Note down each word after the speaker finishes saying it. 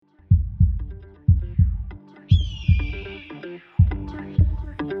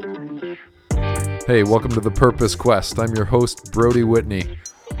Hey, welcome to the Purpose Quest. I'm your host, Brody Whitney,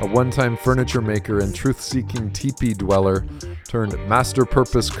 a one-time furniture maker and truth-seeking teepee dweller turned master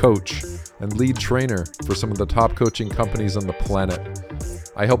purpose coach and lead trainer for some of the top coaching companies on the planet.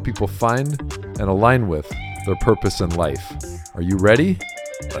 I help people find and align with their purpose in life. Are you ready?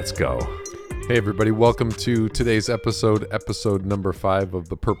 Let's go. Hey everybody, welcome to today's episode number 5 of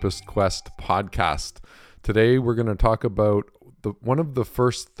the Purpose Quest podcast. Today we're going to talk about one of the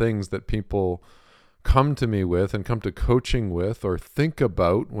first things that people come to me with and come to coaching with or think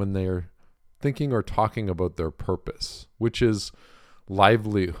about when they're thinking or talking about their purpose, which is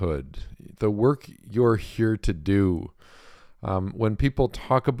livelihood, the work you're here to do. When people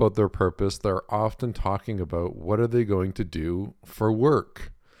talk about their purpose, they're often talking about what are they going to do for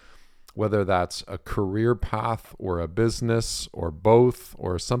work, whether that's a career path or a business or both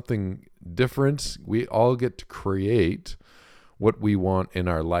or something different. We all get to create what we want in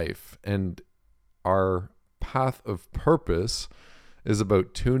our life. And our path of purpose is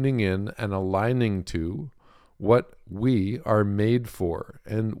about tuning in and aligning to what we are made for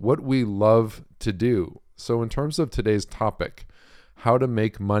and what we love to do. So in terms of today's topic, how to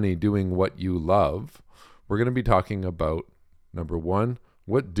make money doing what you love, we're going to be talking about, number 1,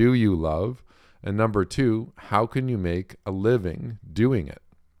 what do you love? And number 2, how can you make a living doing it?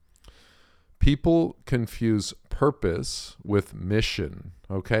 People confuse purpose with mission,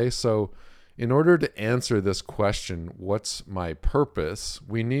 okay? So in order to answer this question, what's my purpose,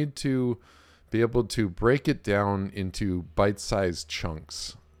 we need to be able to break it down into bite-sized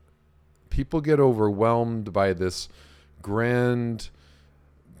chunks. People get overwhelmed by this grand,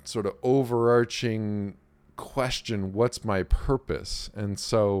 sort of overarching question, what's my purpose? And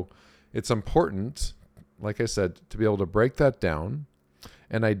so it's important, like I said, to be able to break that down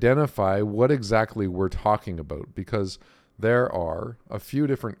and identify what exactly we're talking about, because there are a few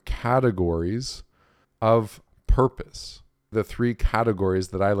different categories of purpose. The 3 categories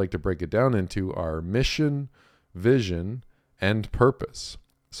that I like to break it down into are mission, vision, and purpose.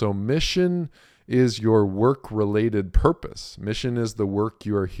 So mission is your work-related purpose. Mission is the work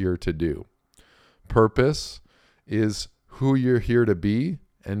you are here to do. Purpose is who you're here to be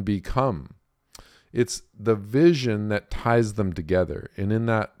and become. It's the vision that ties them together. And in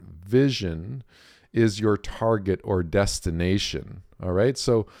that vision is your target or destination. All right.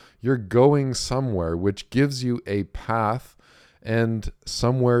 So you're going somewhere, which gives you a path and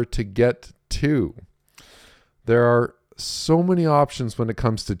somewhere to get to. There are so many options when it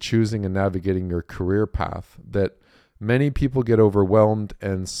comes to choosing and navigating your career path that many people get overwhelmed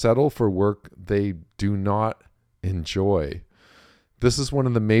and settle for work they do not enjoy. This is one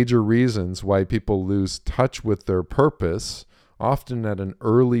of the major reasons why people lose touch with their purpose, often at an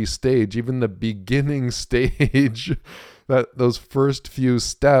early stage, even the beginning stage, that those first few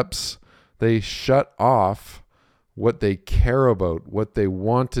steps, they shut off what they care about, what they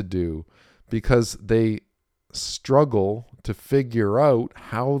want to do, because they struggle to figure out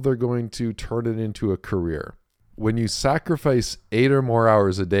how they're going to turn it into a career. When you sacrifice 8 or more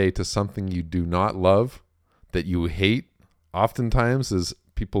hours a day to something you do not love, that you hate, oftentimes is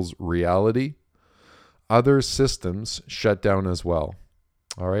people's reality, other systems shut down as well.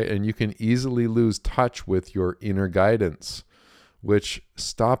 All right. And you can easily lose touch with your inner guidance, which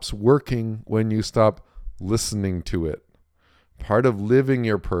stops working when you stop listening to it. Part of living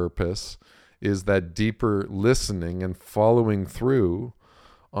your purpose is that deeper listening and following through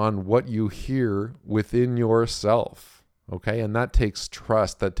on what you hear within yourself. Okay. And that takes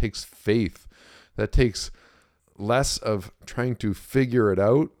trust, that takes faith, that takes less of trying to figure it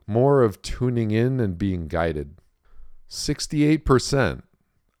out, more of tuning in and being guided. 68%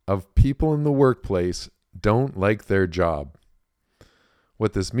 of people in the workplace don't like their job.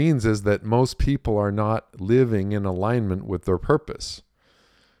 What this means is that most people are not living in alignment with their purpose.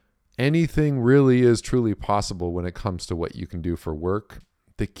 Anything really is truly possible when it comes to what you can do for work.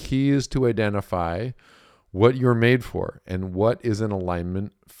 The key is to identify what you're made for and what is in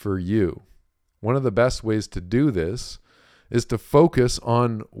alignment for you. One of the best ways to do this is to focus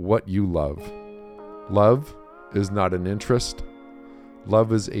on what you love. Love is not an interest.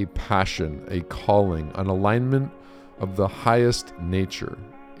 Love is a passion, a calling, an alignment of the highest nature.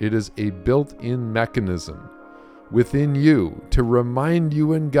 It is a built-in mechanism within you to remind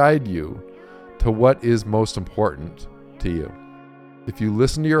you and guide you to what is most important to you. If you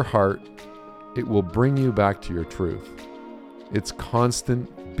listen to your heart, it will bring you back to your truth. Its constant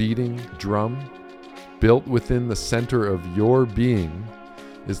beating drum, built within the center of your being,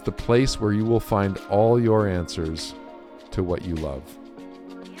 is the place where you will find all your answers to what you love.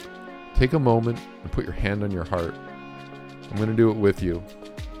 Take a moment and put your hand on your heart. I'm going to do it with you.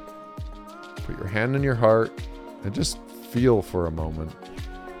 Put Put your hand on your heart and just feel for a moment.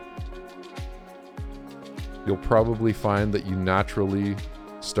 You'll probably find that you naturally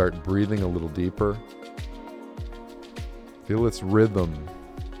start breathing a little deeper. Feel its rhythm,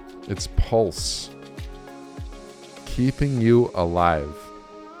 its pulse, keeping you alive.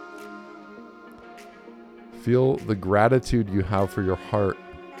 Feel the gratitude you have for your heart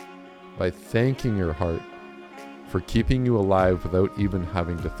by thanking your heart for keeping you alive without even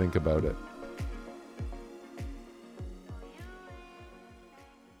having to think about it.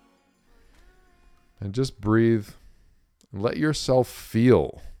 And just breathe and let yourself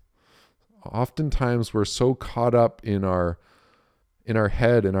feel. Oftentimes we're so caught up in our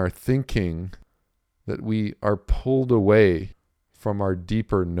head, in our thinking, that we are pulled away from our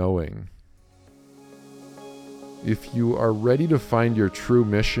deeper knowing. If you are ready to find your true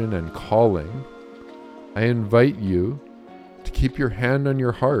mission and calling, I invite you to keep your hand on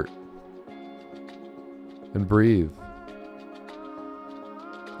your heart and breathe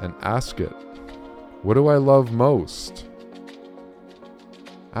and ask it, what do I love most?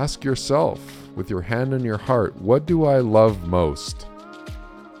 Ask yourself with your hand on your heart, what do I love most?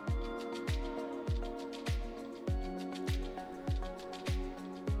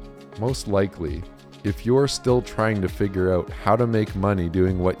 Most likely, if you're still trying to figure out how to make money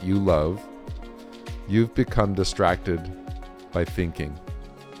doing what you love, you've become distracted by thinking.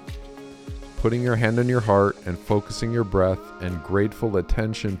 Putting your hand on your heart and focusing your breath and grateful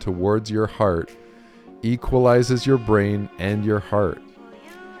attention towards your heart equalizes your brain and your heart,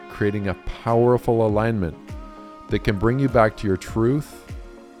 creating a powerful alignment that can bring you back to your truth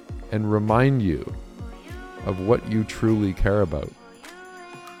and remind you of what you truly care about.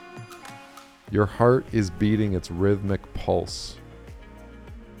 Your heart is beating its rhythmic pulse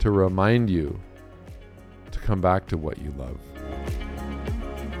to remind you to come back to what you love.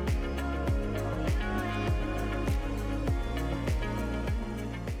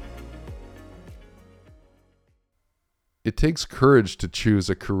 It takes courage to choose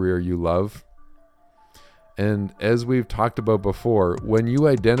a career you love. And as we've talked about before, when you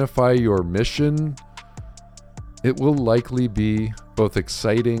identify your mission, it will likely be both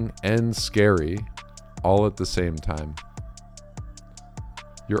exciting and scary all at the same time.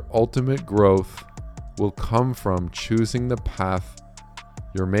 Your ultimate growth will come from choosing the path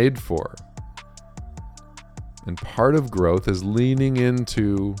you're made for. And part of growth is leaning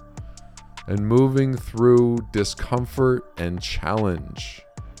into and moving through discomfort and challenge.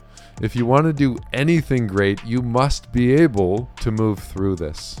 If you want to do anything great, you must be able to move through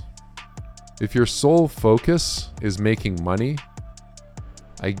this. If your sole focus is making money,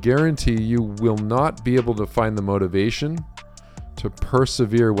 I guarantee you will not be able to find the motivation to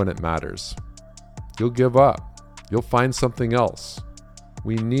persevere when it matters. You'll give up. You'll find something else.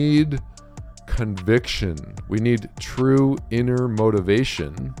 We need conviction. We need true inner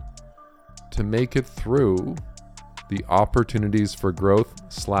motivation to make it through the opportunities for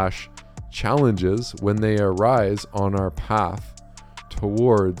growth/challenges when they arise on our path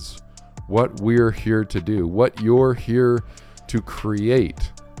towards what we're here to do, what you're here to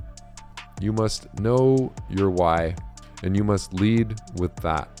create. You must know your why, and you must lead with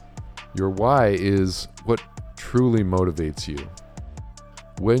that. Your why is what truly motivates you.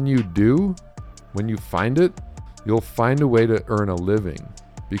 When you do, when you find it, you'll find a way to earn a living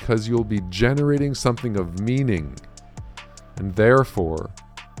because you'll be generating something of meaning and therefore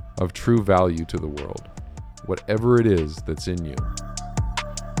of true value to the world, whatever it is that's in you.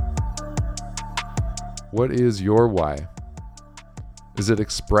 What is your why? Is it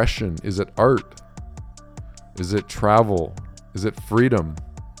expression? Is it art? Is it travel? Is it freedom?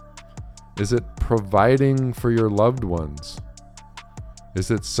 Is it providing for your loved ones?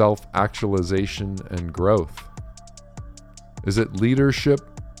 Is it self-actualization and growth? Is it leadership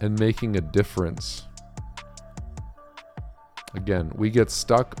and making a difference? Again, we get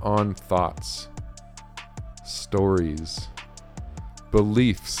stuck on thoughts, stories,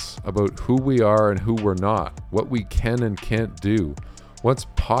 beliefs about who we are and who we're not, what we can and can't do, what's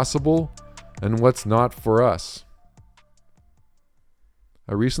possible and what's not for us.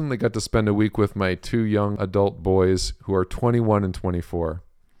 I recently got to spend a week with my two young adult boys who are 21 and 24.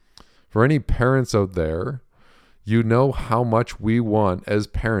 For any parents out there, you know how much we want as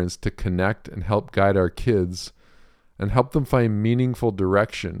parents to connect and help guide our kids and help them find meaningful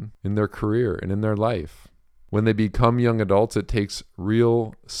direction in their career and in their life. When they become young adults, it takes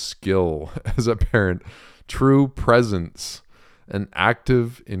real skill as a parent, true presence, and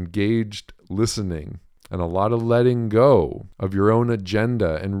active, engaged listening, and a lot of letting go of your own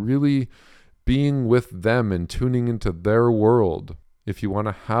agenda and really being with them and tuning into their world if you want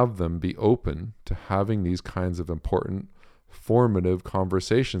to have them be open to having these kinds of important, formative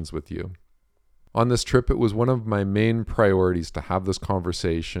conversations with you. On this trip, it was one of my main priorities to have this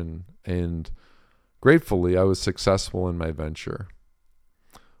conversation, and gratefully, I was successful in my venture.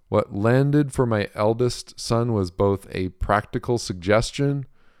 What landed for my eldest son was both a practical suggestion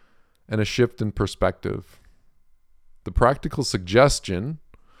and a shift in perspective. The practical suggestion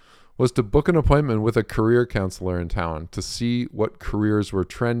was to book an appointment with a career counselor in town to see what careers were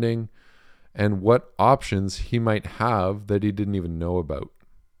trending and what options he might have that he didn't even know about.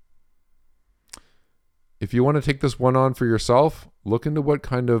 If you want to take this one on for yourself, look into what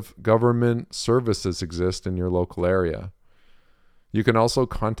kind of government services exist in your local area. You can also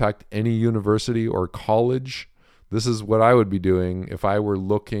contact any university or college. This is what I would be doing if I were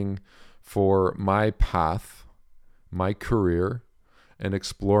looking for my path, my career, and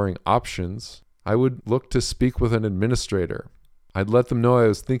exploring options. I would look to speak with an administrator. I'd let them know I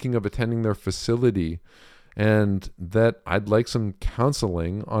was thinking of attending their facility and that I'd like some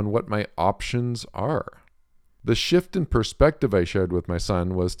counseling on what my options are. The shift in perspective I shared with my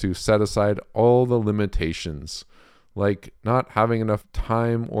son was to set aside all the limitations, like not having enough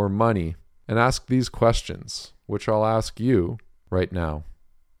time or money, and ask these questions, which I'll ask you right now.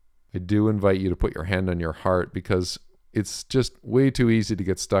 I do invite you to put your hand on your heart, because it's just way too easy to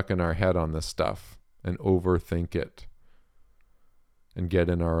get stuck in our head on this stuff and overthink it and get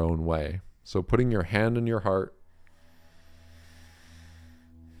in our own way. So putting your hand on your heart,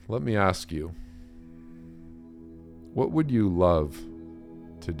 let me ask you, what would you love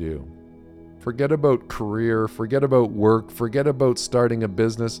to do? Forget about career, forget about work, forget about starting a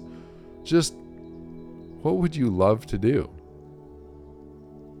business. Just what would you love to do?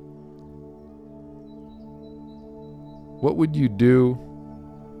 What would you do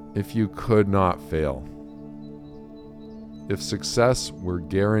if you could not fail? If success were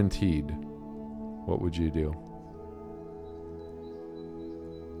guaranteed, what would you do?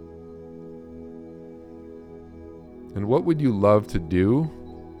 And what would you love to do,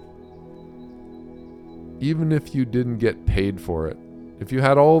 even if you didn't get paid for it? If you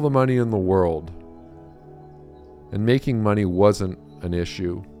had all the money in the world and making money wasn't an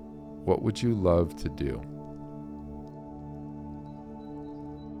issue, what would you love to do?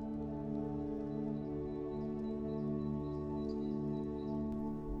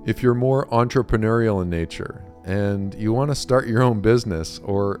 If you're more entrepreneurial in nature and you want to start your own business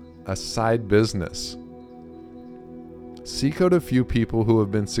or a side business, seek out a few people who have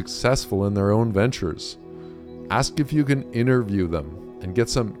been successful in their own ventures. Ask if you can interview them and get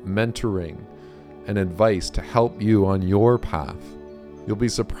some mentoring and advice to help you on your path. You'll be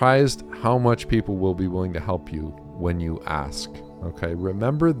surprised how much people will be willing to help you when you ask. Okay,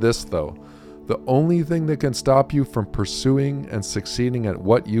 remember this though. The only thing that can stop you from pursuing and succeeding at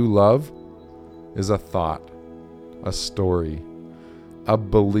what you love is a thought, a story, a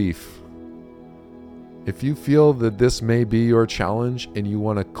belief. If you feel that this may be your challenge and you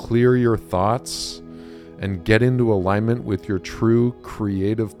want to clear your thoughts and get into alignment with your true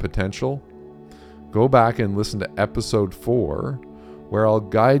creative potential, go back and listen to episode 4, where I'll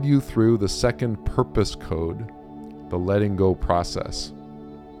guide you through the second purpose code, the letting go process.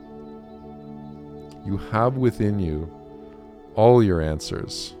 You have within you all your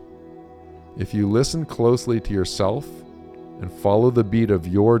answers. If you listen closely to yourself and follow the beat of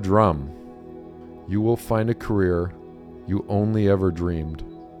your drum, you will find a career you only ever dreamed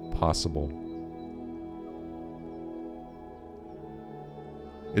possible.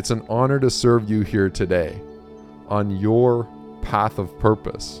 It's an honor to serve you here today on your path of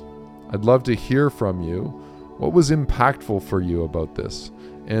purpose. I'd love to hear from you. What was impactful for you about this?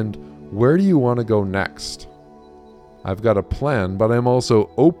 And where do you want to go next? I've got a plan, but I'm also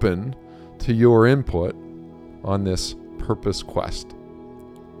open to your input on this purpose quest.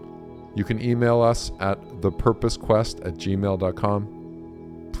 You can email us at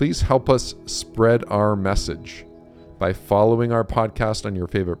thepurposequest@gmail.com. Please help us spread our message by following our podcast on your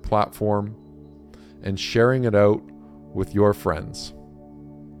favorite platform and sharing it out with your friends.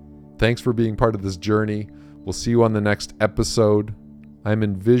 Thanks for being part of this journey. We'll see you on the next episode. I'm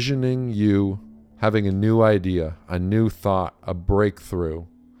envisioning you having a new idea, a new thought, a breakthrough,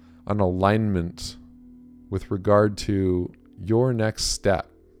 an alignment with regard to your next step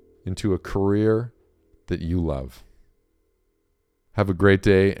into a career that you love. Have a great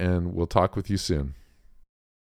day, and we'll talk with you soon.